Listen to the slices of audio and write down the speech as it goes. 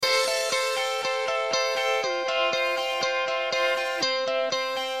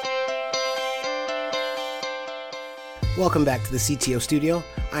Welcome back to the CTO Studio.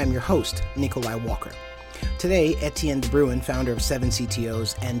 I am your host, Nikolai Walker. Today, Etienne de Bruin, founder of 7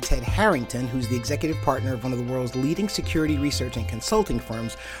 CTOs, and Ted Harrington, who's the executive partner of one of the world's leading security research and consulting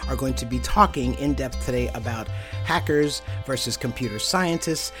firms, are going to be talking in depth today about hackers versus computer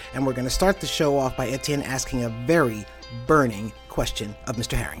scientists. And we're going to start the show off by Etienne asking a very burning question of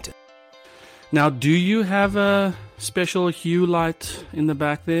Mr. Harrington. Now, do you have a special hue light in the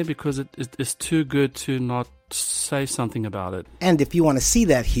back there? Because it is too good to not say something about it. And if you want to see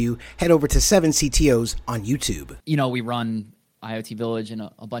that hue, head over to 7 CTOs on YouTube. You know, we run IoT Village and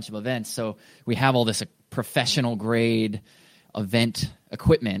a bunch of events, so we have all this professional grade event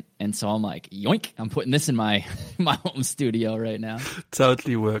equipment, and so I'm like, yoink, I'm putting this in my home studio right now.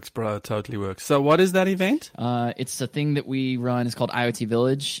 Totally works, bro. Totally works. So what is that event? It's a thing that we run. It's called IoT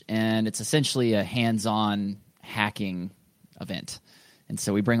Village, and it's essentially a hands-on hacking event. And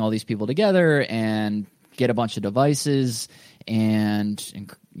so we bring all these people together and get a bunch of devices and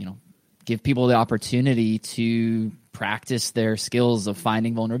you know, give people the opportunity to practice their skills of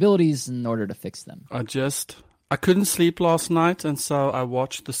finding vulnerabilities in order to fix them. I couldn't sleep last night, and so I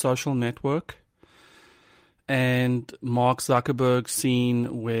watched The Social Network and Mark Zuckerberg's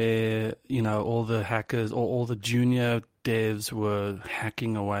scene where, you know, all the hackers or all the junior devs were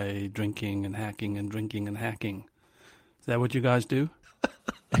hacking away, drinking and hacking and drinking and hacking. Is that what you guys do?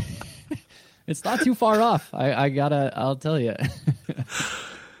 It's not too far off. I'll tell you.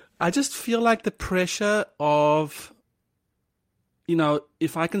 I just feel like the pressure of, you know,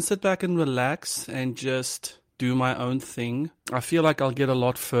 if I can sit back and relax and just do my own thing, I feel like I'll get a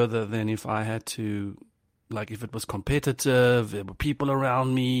lot further than if I had to, like, if it was competitive, there were people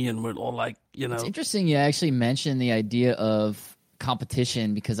around me and we're all like, you know. It's interesting you actually mentioned the idea of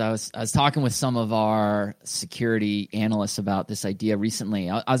competition, because I was talking with some of our security analysts about this idea recently.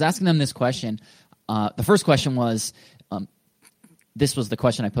 I was asking them this question. The first question was, this was the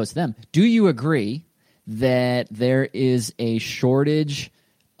question I posed to them. Do you agree that there is a shortage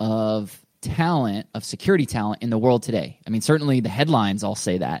of talent, of security talent in the world today? I mean, certainly the headlines all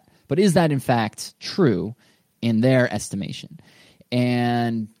say that, but is that in fact true in their estimation?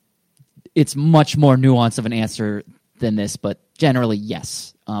 And it's much more nuanced of an answer than this, but generally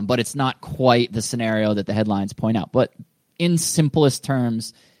yes. But it's not quite the scenario that the headlines point out. But in simplest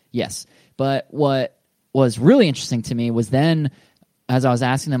terms, yes. But what was really interesting to me was then, as I was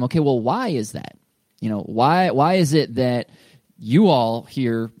asking them, okay, well, why is that? You know, why is it that you all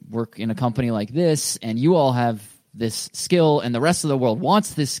here work in a company like this and you all have this skill and the rest of the world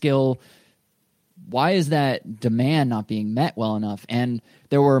wants this skill? Why is that demand not being met well enough? And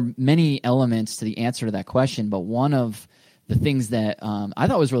there were many elements to the answer to that question, but one of the things that I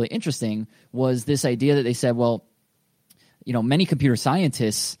thought was really interesting was this idea that they said, well, you know, many computer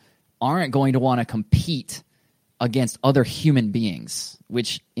scientists aren't going to want to compete against other human beings,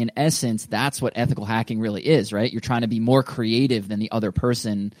 which in essence, that's what ethical hacking really is, right? You're trying to be more creative than the other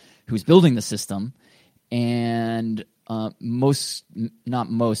person who's building the system. And most, I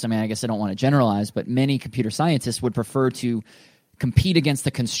mean, I guess I don't want to generalize, but many computer scientists would prefer to compete against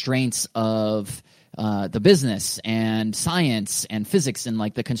the constraints of the business and science and physics and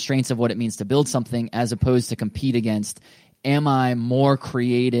like the constraints of what it means to build something, as opposed to compete against, am I more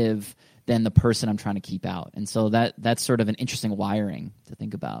creative than the person I'm trying to keep out? And so that's sort of an interesting wiring to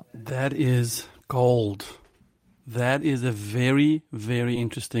think about. That is gold. That is a very, very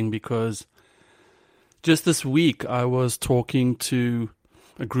interesting, because just this week I was talking to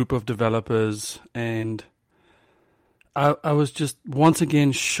a group of developers, and I was just once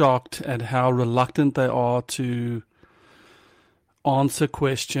again shocked at how reluctant they are to answer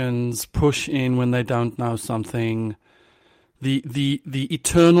questions, push in when they don't know something. The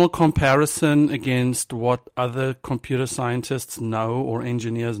eternal comparison against what other computer scientists know or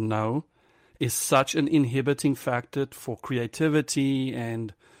engineers know is such an inhibiting factor for creativity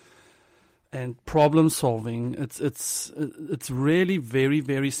and problem solving. It's really very,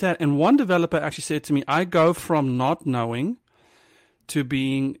 very sad. And one developer actually said to me, I go from not knowing to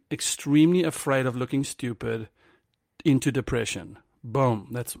being extremely afraid of looking stupid into depression.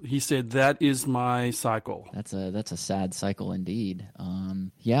 Boom. He said that is my cycle. That's a sad cycle indeed.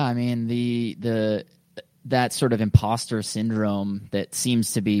 Yeah, I mean that sort of imposter syndrome that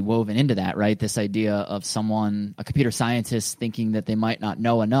seems to be woven into that, right? This idea of a computer scientist, thinking that they might not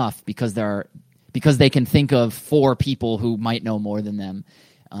know enough because they can think of 4 people who might know more than them.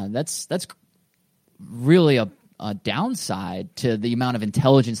 That's really a downside to the amount of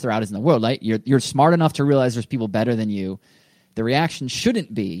intelligence there out is in the world. Right? You're smart enough to realize there's people better than you. The reaction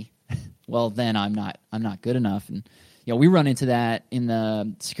shouldn't be, well, then I'm not good enough. And you know, we run into that in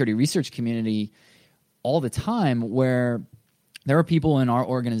the security research community all the time where there are people in our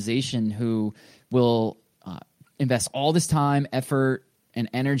organization who will invest all this time, effort, and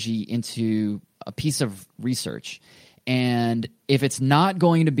energy into a piece of research. And if it's not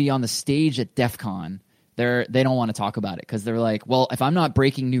going to be on the stage at DEF CON, they don't want to talk about it because they're like, well, if I'm not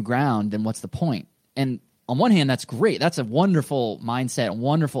breaking new ground, then what's the point? And on one hand, that's great. That's a wonderful mindset, a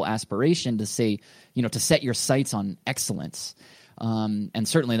wonderful aspiration to say, to set your sights on excellence. And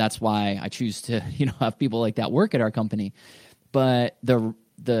certainly that's why I choose to, have people like that work at our company. But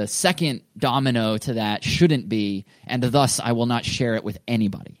the second domino to that shouldn't be, and thus I will not share it with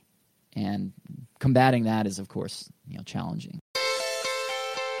anybody. And combating that is, of course, challenging.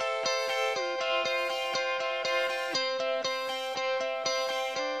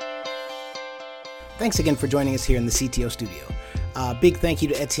 Thanks again for joining us here in the CTO studio. Big thank you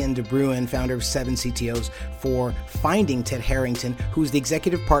to Etienne de Bruin, founder of 7 CTOs, for finding Ted Harrington, who's the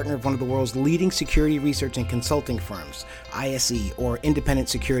executive partner of one of the world's leading security research and consulting firms, ISE, or Independent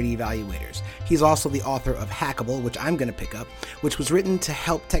Security Evaluators. He's also the author of Hackable, which I'm going to pick up, which was written to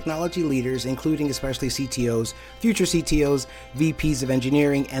help technology leaders, including especially CTOs, future CTOs, VPs of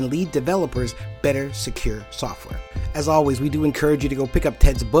engineering, and lead developers better secure software. As always, we do encourage you to go pick up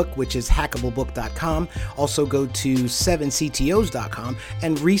Ted's book, which is hackablebook.com. Also go to 7ctos.com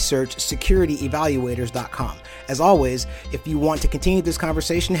and research securityevaluators.com. As always, if you want to continue this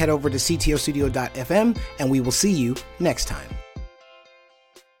conversation, head over to ctostudio.fm and we will see you next time.